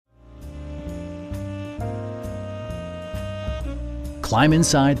Climb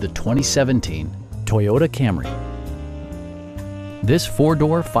inside the 2017 Toyota Camry. This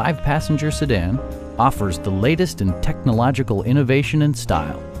four-door, five-passenger sedan offers the latest in technological innovation and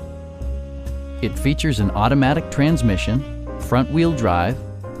style. It features an automatic transmission, front-wheel drive,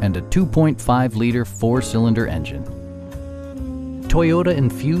 and a 2.5-liter four-cylinder engine. Toyota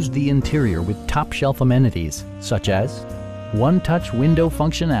infused the interior with top-shelf amenities such as one-touch window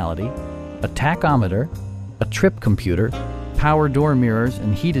functionality, a tachometer, a trip computer, power door mirrors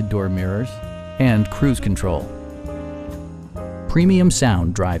and heated door mirrors, and cruise control. Premium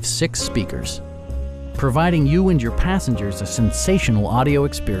sound drives 6 speakers, providing you and your passengers a sensational audio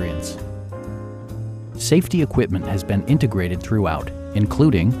experience. Safety equipment has been integrated throughout,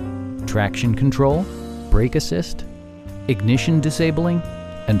 including traction control, brake assist, ignition disabling,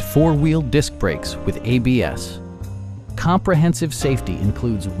 and 4-wheel disc brakes with ABS. Comprehensive safety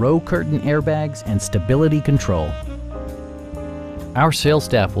includes row curtain airbags and stability control. Our sales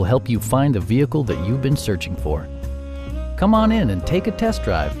staff will help you find the vehicle that you've been searching for. Come on in and take a test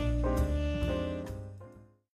drive.